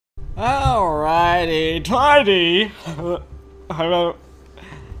Alrighty, tidy. Hello.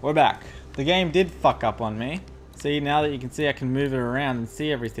 We're back. The game did fuck up on me. See, now that you can see, I can move it around and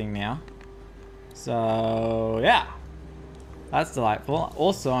see everything now. So, yeah. That's delightful.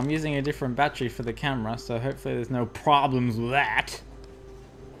 Also, I'm using a different battery for the camera, so hopefully there's no problems with that.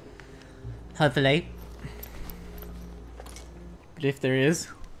 Hopefully. But if there is,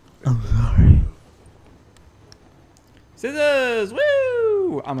 I'm sorry. Scissors! Woo!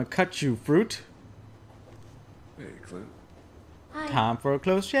 I'm gonna cut you, fruit. Hey, Clint. Hi. Time for a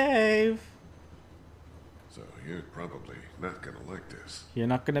close shave. So you're probably not gonna like this. You're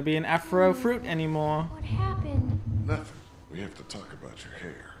not gonna be an afro fruit anymore. What happened? Nothing. We have to talk about your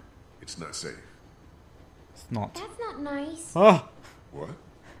hair. It's not safe. It's not. That's not nice. Oh! What?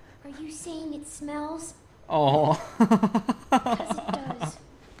 Are you saying it smells? Oh. Because it does.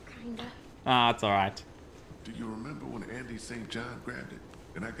 Kinda. Ah, it's alright. Do you remember when Andy St. John grabbed it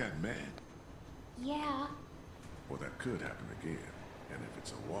and I got mad? Yeah. Well, that could happen again. And if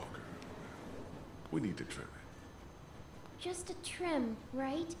it's a walker, we need to trim it. Just a trim,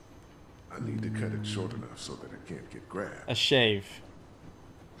 right? I need to cut it short enough so that it can't get grabbed. A shave.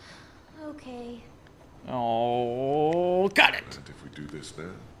 Okay. Oh, got it! And if we do this now,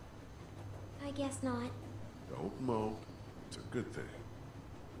 I guess not. don't mope. It's a good thing.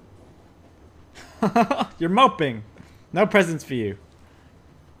 You're moping. No presents for you.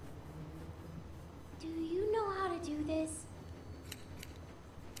 Do you know how to do this?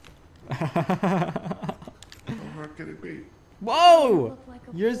 How hard can it be? Whoa! Look like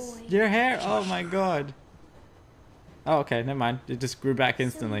a Your, boy. your hair? Oh my god. Oh, okay, never mind. It just grew back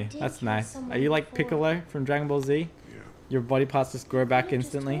instantly. did That's kill nice. someone Are you like before. Piccolo from Dragon Ball Z? Yeah. Your body parts just grow back You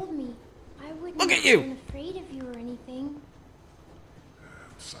just instantly? told me. I wouldn't Look at have you! been afraid of you or anything.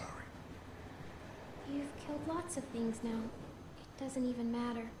 I'm sorry. You've killed lots of things now. It doesn't even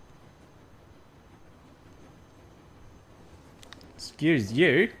matter. Excuse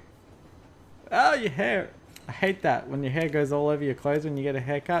you? Oh, your hair. I hate that when your hair goes all over your clothes when you get a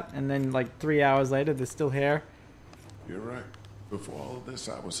haircut and then like 3 hours later there's still hair. You're right. Before all of this,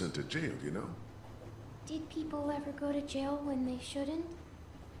 I was sent to jail, you know? Did people ever go to jail when they shouldn't?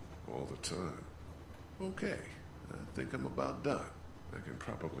 All the time. Okay. I think I'm about done. I can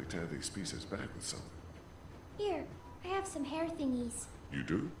probably tie these pieces back with something. Here, I have some hair thingies. You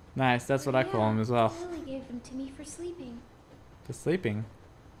do? Nice, that's what I call them as well. Lily gave them to me for sleeping. For sleeping.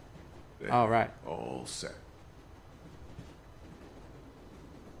 There. Oh, right. All set.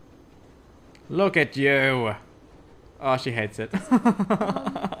 Look at you. Oh, she hates it.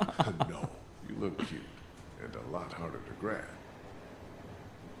 No, you look cute. And a lot harder to grab.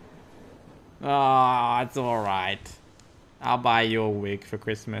 Oh, it's alright. I'll buy you a wig for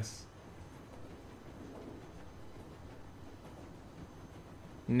Christmas.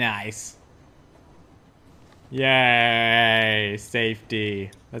 Nice. Yay,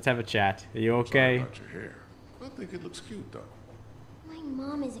 safety. Let's have a chat. Are you okay? Sorry about your hair. I think it looks cute, though. My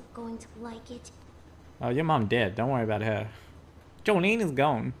mom isn't going to like it. Oh, your mom dead. Don't worry about her. Jolene is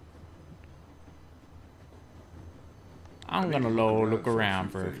gone. I'm gonna look around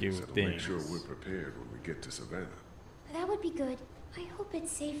for a few that'll make things. sure we're prepared when we get to Savannah. That would be good. I hope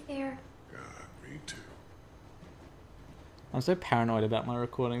it's safe there. God, me too. I'm so paranoid about my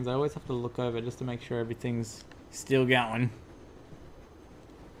recordings. I always have to look over just to make sure everything's still going.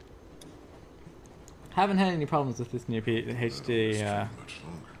 Haven't had any problems with this new HD, Much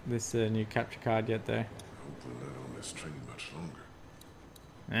longer. this new capture card yet, though. I hope we're not on this train much longer.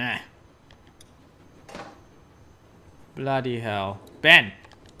 Ah. Bloody hell. Ben!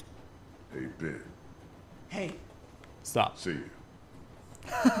 Hey, Ben. Hey, Stop. See you.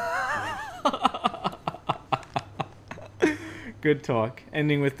 Good talk.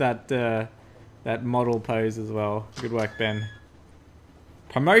 Ending with that that model pose as well. Good work, Ben.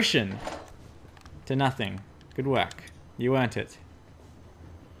 Promotion to nothing. Good work. You earned it.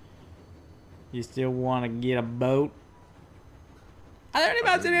 You still want to get a boat? Are there any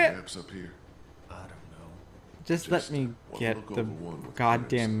boats in here? Maps up here. I don't know. Just let me wanna get look the over one with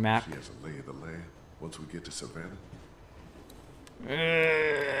goddamn Clarence. map. She has a lay of the land once we get to Savannah.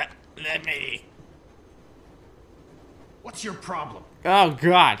 Let me. What's your problem? Oh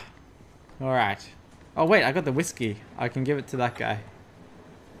god. Alright. Oh wait, I got the whiskey. I can give it to that guy.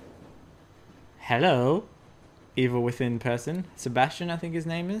 Hello. Evil within person. Sebastian, I think his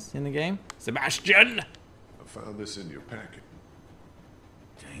name is in the game. Sebastian! I found this in your packet.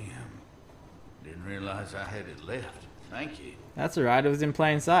 Damn. Didn't realize I had it left. Thank you. That's alright, it was in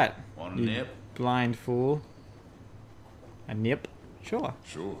plain sight. Want a You nip? blind fool. A nip? Sure.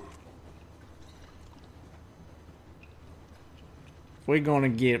 Sure. we're gonna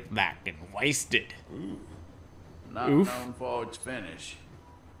get fucking wasted. Not Oof. known for its finish.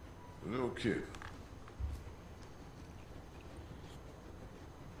 No kidding.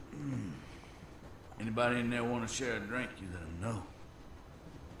 Anybody in there want to share a drink, you let them know.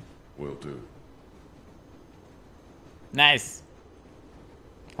 Will do. Nice.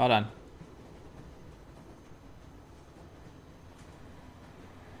 Hold on.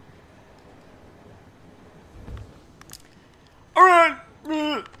 Alright.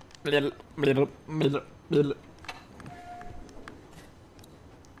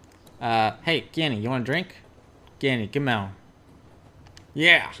 Hey, Ganny, you want a drink? Ganny, come on.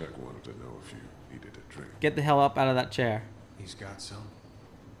 Yeah. Chuck wanted to know if you needed a drink. Get the hell up out of that chair. He's got some.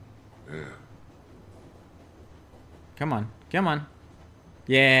 Yeah. Come on. Come on.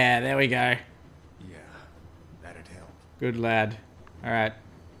 Yeah, there we go. Yeah, that'd help. Good lad. Alright.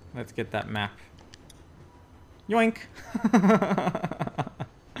 Let's get that map. Yoink.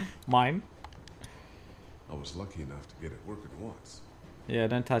 Mine. I was lucky enough to get it working once. Yeah,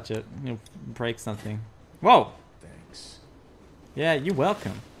 don't touch it. You'll break something. Whoa! Thanks. Yeah, you're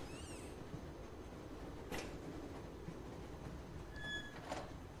welcome.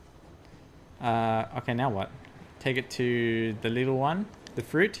 Okay, now what? Take it to the little one? The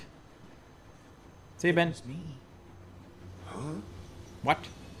fruit? See you, Ben. It was me. What?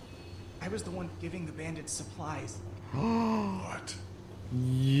 I was the one giving the bandits supplies. What?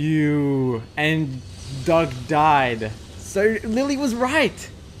 You and Doug died. So Lily was right.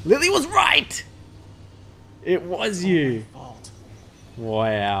 Lily was right. It was you. My fault.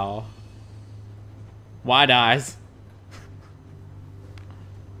 Wow. Wide eyes.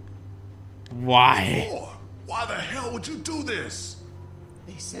 Why? Boy, why the hell would you do this?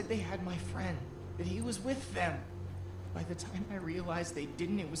 They said they had my friend, that he was with them. By the time I realized they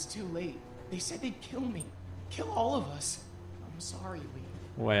didn't, it was too late. They said they'd kill me. Kill all of us. I'm sorry, Lee.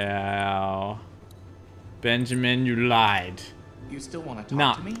 Wow. Benjamin, you lied. You still want to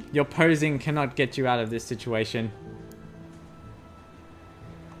Nah, talk to me? your posing cannot get you out of this situation.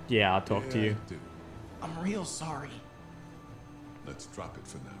 Yeah, I'll talk to Yeah, you. I do. I'm real sorry. Let's drop it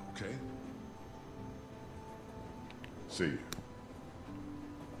for now, okay? See you.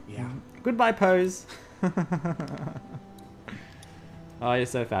 Yeah. Goodbye, pose. Oh, you're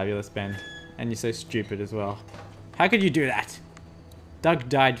so fabulous, Ben. And you're so stupid as well. How could you do that? Doug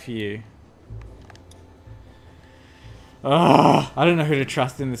died for you. Ugh, I don't know who to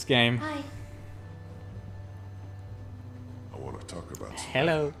trust in this game. Hi. I want to talk about some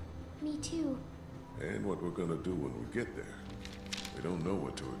Hello. Me too. and what we're gonna do when we get there. We don't know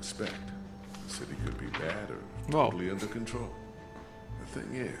what to expect. The city could be bad or Whoa. totally under control. The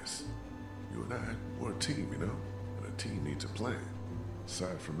thing is, you and I, we're a team, you know? And a team needs a plan.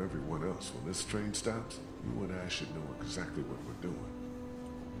 Aside from everyone else, when this train stops, you and I should know exactly what we're doing.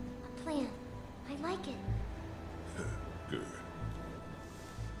 A plan. I like it. Good.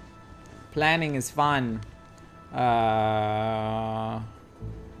 Planning is fun.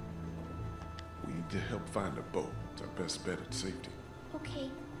 We need to help find a boat. It's our best bet at safety. Okay,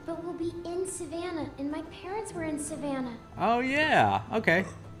 but we'll be in Savannah, and my parents were in Savannah. Oh yeah, okay.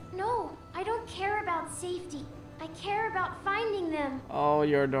 No, I don't care about safety. I care about finding them. Oh,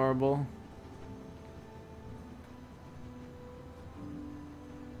 you're adorable.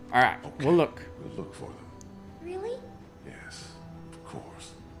 Alright, Okay. we'll look. We'll look for them. Really? Yes, of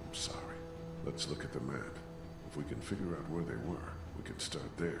course. I'm sorry. Let's look at the map. If we can figure out where they were, we can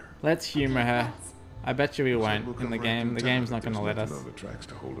start there. Let's humor her. let's. I bet you we We'll won't come in the right game. through The town game's if not going to there's let us. nothing on the tracks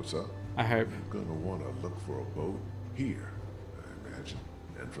to hold us up. I hope. We're gonna want to look for a boat here, I imagine.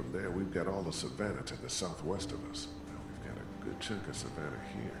 And from there, we've got all of Savannah to the southwest of us. Now we've got a good chunk of Savannah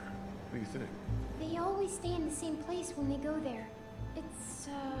here. What do you think? They always stay in the same place when they go there. It's,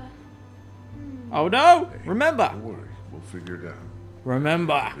 Oh no! Hey, Remember! Don't worry, we'll figure it out.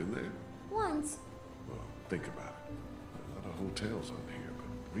 Remember! Been there? once. Well, think about it. A lot of hotels on here,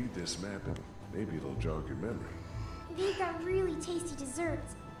 but read this map and maybe it'll jog your memory. They've got really tasty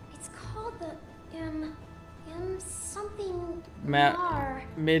desserts. It's called the, something Mar.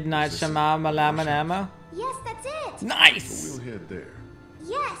 Midnight Is this Shamama Lama Lama? Yes, that's it! So Nice! we'll head there.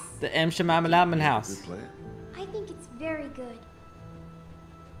 Yes! The M Shamama Lama house. Good plan? I think it's very good.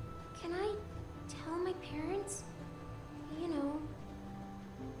 Can I tell my parents? You know.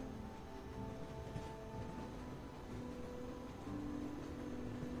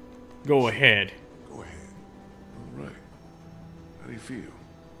 Go ahead. Go ahead. All right. How do you feel?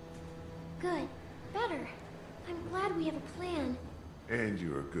 Good. Better. I'm glad we have a plan. And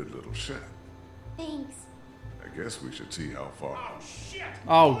you're a good little shot. Thanks. I guess we should see how far.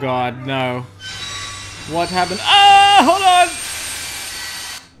 Oh god, no. What happened? Ah! Hold on!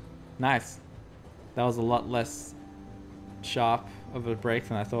 Nice. That was a lot less sharp of a break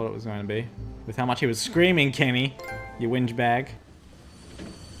than I thought it was going to be. With how much he was screaming, Kenny. You whinge bag.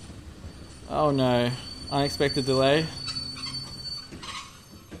 Oh no. Unexpected delay.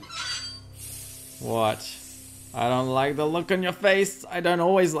 What? I don't like the look on your face. I don't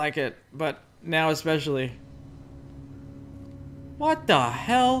always like it, but now especially. What the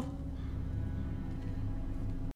hell?